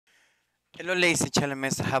Hello ladies and gentlemen,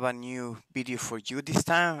 I have a new video for you this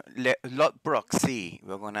time. Lodbrok-C.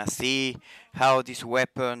 We're gonna see how this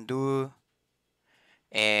weapon do,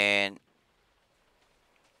 and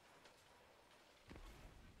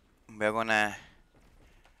we're gonna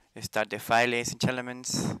start the fight, ladies and gentlemen.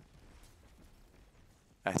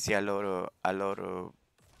 I see a lot of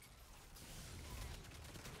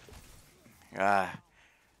ah,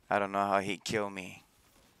 I don't know how he killed me.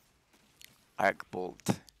 Arc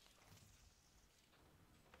bolt.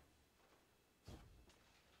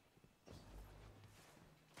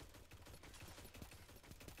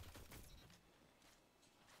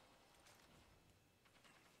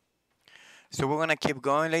 So we're gonna keep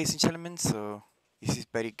going, ladies and gentlemen. So this is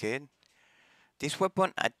very good. This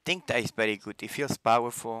weapon, I think that is very good. It feels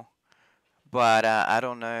powerful, but I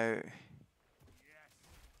don't know.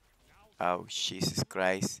 Oh Jesus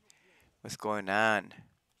Christ, what's going on?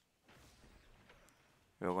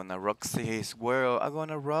 We're gonna rock his world. I'm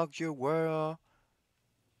gonna rock your world.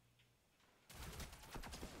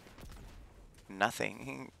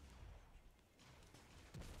 Nothing.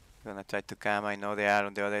 Gonna try to come. I know they are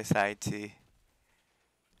on the other side too.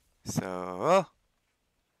 So,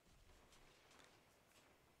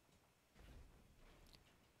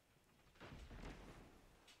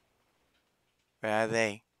 where are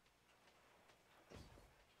they?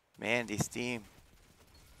 Man, this team.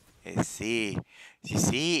 Let's see. You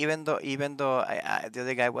see, even though the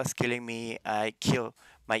other guy was killing me, I killed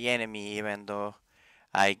my enemy. Even though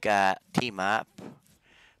I got team up,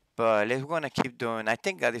 but let's gonna keep doing. I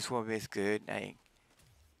think that this one is good.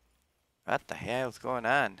 What the hell's going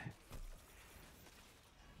on?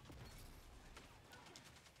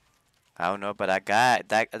 I don't know, but I got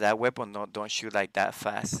that weapon don't shoot like that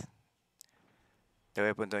fast. The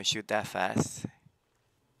weapon don't shoot that fast.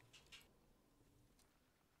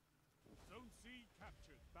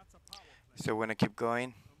 So we're gonna keep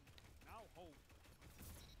going.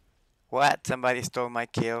 What? Somebody stole my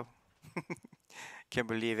kill. Can't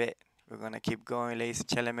believe it. We're gonna keep going, ladies and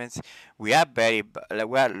gentlemen. We are like,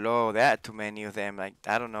 we are low. There are too many of them. Like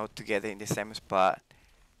I don't know, together in the same spot.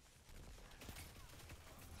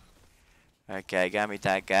 Okay, I got me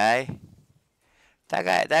that guy. That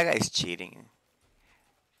guy is cheating.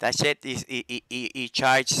 That shit is he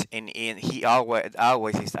charges and he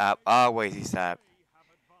always is up. Always is up.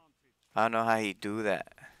 I don't know how he do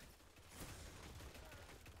that.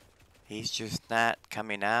 He's just not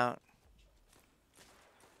coming out.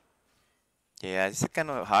 Yeah, it's a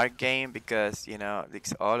kind of hard game because you know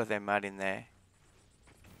it's all of them are in there.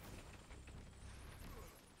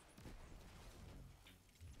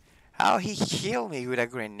 How he killed me with a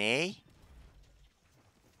grenade?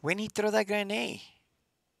 When he throw that grenade?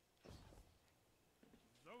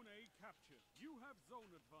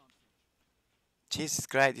 Jesus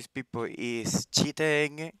Christ, these people is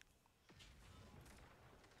cheating.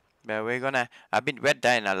 But we're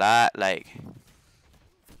dying a lot. Like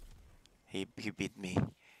he beat me.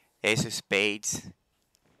 Ace of spades.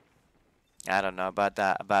 I don't know about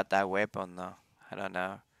that weapon though. I don't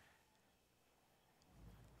know.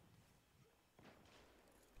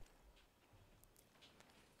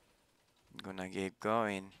 I'm gonna keep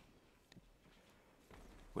going.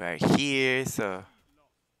 We're here, so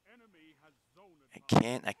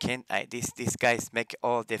these guys make it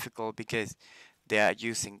all difficult because they are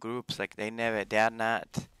using groups like they are not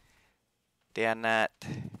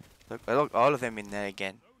look all of them in there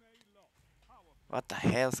again. What the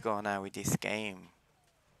hell's going on with this game?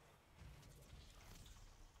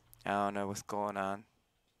 I don't know what's going on.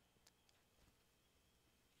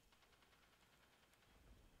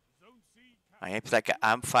 It's like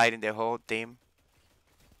I'm fighting the whole team.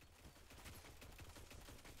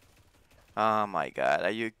 Oh my god, are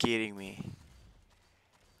you kidding me?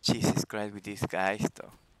 Jesus Christ with these guys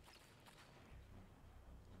though.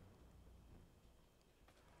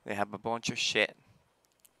 They have a bunch of shit.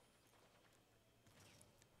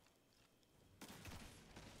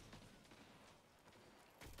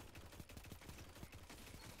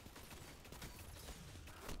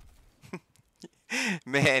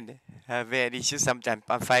 Man, man, it's just sometimes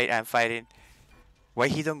I'm fighting. Why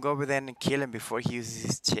he don't go over there and kill him before he uses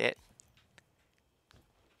his shit?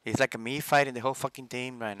 It's like me fighting the whole fucking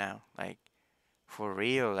team right now. Like, for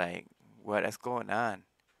real, like, what is going on?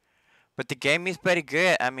 But the game is pretty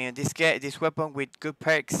good. I mean, this weapon with good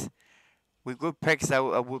perks,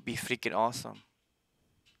 that would be freaking awesome.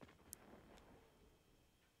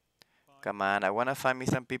 Come on, I wanna find me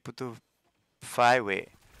some people to fight with.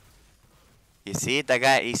 You see, that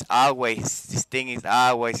guy is always, this thing is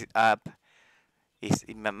always up.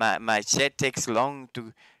 My shit takes long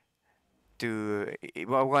to.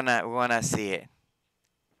 We're gonna see it.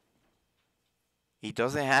 He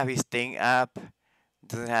doesn't have his thing up.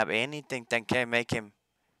 Doesn't have anything that can make him.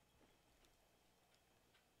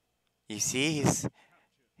 You see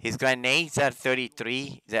his grenades at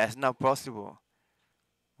 33. That's not possible.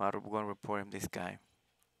 I'm gonna report him. This guy.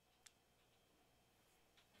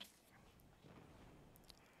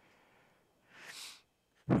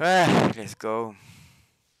 Let's go.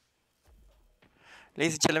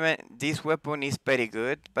 Ladies and gentlemen, this weapon is pretty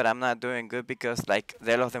good, but I'm not doing good because like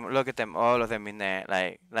all of them, look at them, all of them in there,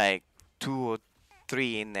 like 2 or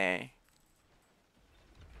 3 in there.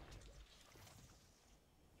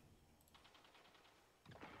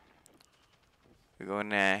 We're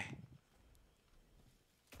gonna.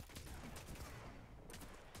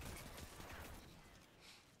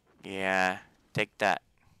 Yeah, take that.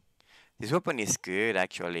 This weapon is good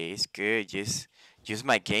actually. It's good. Just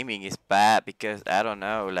my gaming is bad because I don't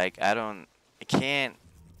know. Like I can't.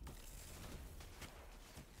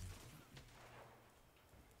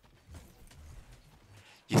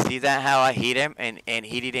 You see that how I hit him and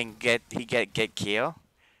he didn't get killed?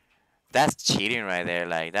 That's cheating right there.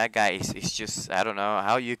 Like that guy is just I don't know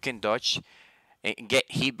how you can dodge and get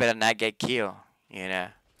hit but not get killed. You know.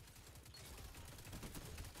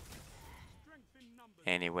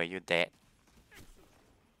 Anyway, you're dead.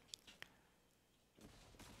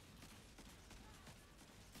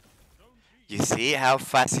 You see how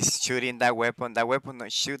fast he's shooting that weapon? That weapon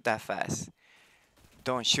don't shoot that fast.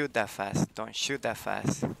 Don't shoot that fast. Don't shoot that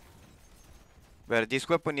fast. But this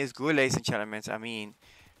weapon is good, ladies and gentlemen. I mean,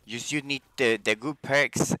 you need the good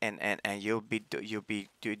perks and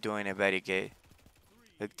doing it very good.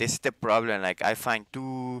 Look, this is the problem. Like I find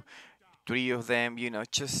 2, 3 of them. You know,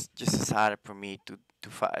 just as hard for me to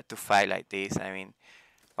fight like this. I mean,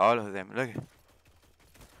 all of them. Look,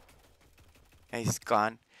 and he's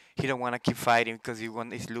gone. He don't want to keep fighting because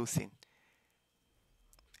he's losing.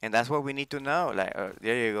 And that's what we need to know. Like,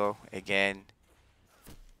 there you go again.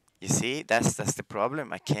 You see, that's the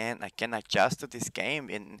problem. I can't adjust to this game,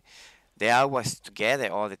 and they are always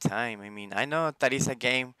together all the time. I mean, I know that is a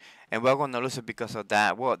game, and we're gonna lose it because of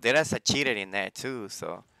that. Well, there is a cheater in there too,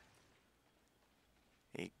 so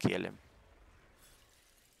he kill him.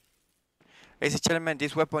 Ladies and gentlemen,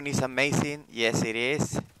 this weapon is amazing. Yes, it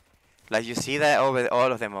is. Like you see that over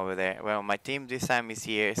all of them over there. Well, my team this time is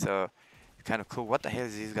here, so it's kind of cool. What the hell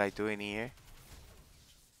is this guy doing here?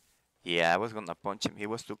 Yeah, I was gonna punch him. He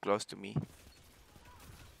was too close to me.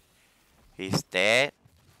 He's dead.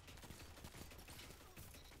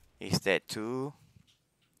 He's dead too.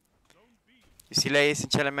 You see, ladies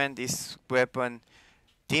and gentlemen, this weapon,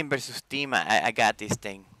 team versus team. I got this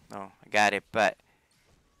thing. No, I got it, but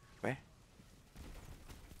where?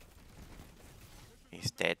 He's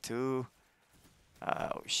dead too.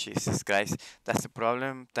 Oh Jesus, guys, that's the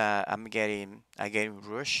problem. That I getting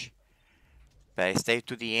rushed. But I stay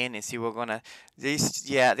to the end and see we're gonna this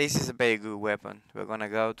is a very good weapon. We're gonna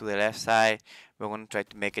go to the left side. We're gonna try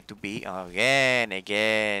to make it to B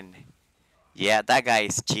again. Yeah, that guy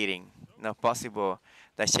is cheating. Not possible.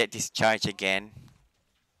 That shit discharge again.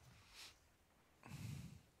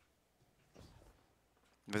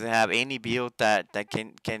 Doesn't have any build that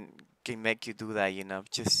can make you do that, you know.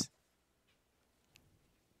 Just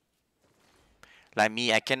like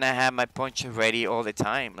me, I cannot have my punch ready all the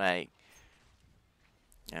time. Like,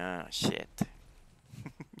 oh shit.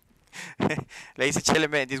 Ladies and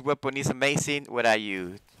gentlemen, this weapon is amazing. What are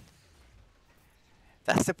you?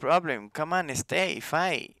 That's the problem. Come on, stay,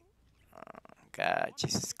 fight. Oh, God,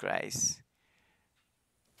 Jesus Christ.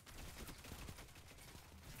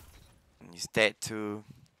 He's dead too.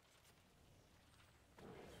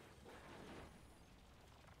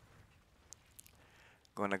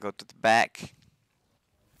 Gonna go to the back.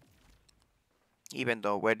 Even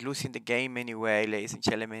though we're losing the game anyway, ladies and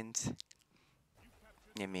gentlemen.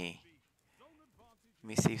 Let me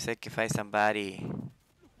see if I can find somebody.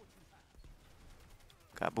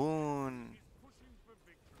 Kaboom.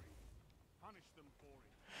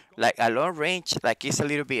 Like a long range, like it's a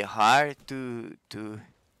little bit hard to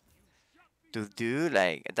do.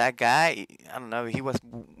 Like that guy, I don't know, he was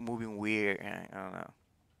moving weird. I don't know.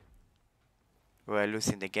 We're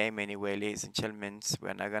losing the game anyway, ladies and gentlemen.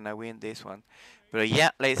 We're not gonna win this one. But yeah,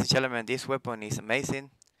 ladies and gentlemen, this weapon is amazing.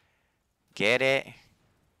 Get it?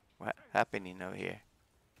 What happening over here?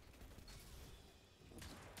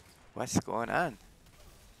 What's going on?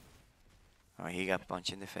 Oh, he got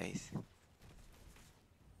punched in the face.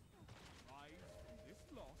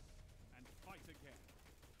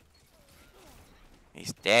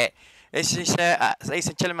 He's dead. Ladies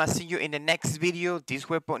and gentlemen, I'll see you in the next video. This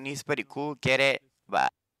weapon is pretty cool. Get it? Bye.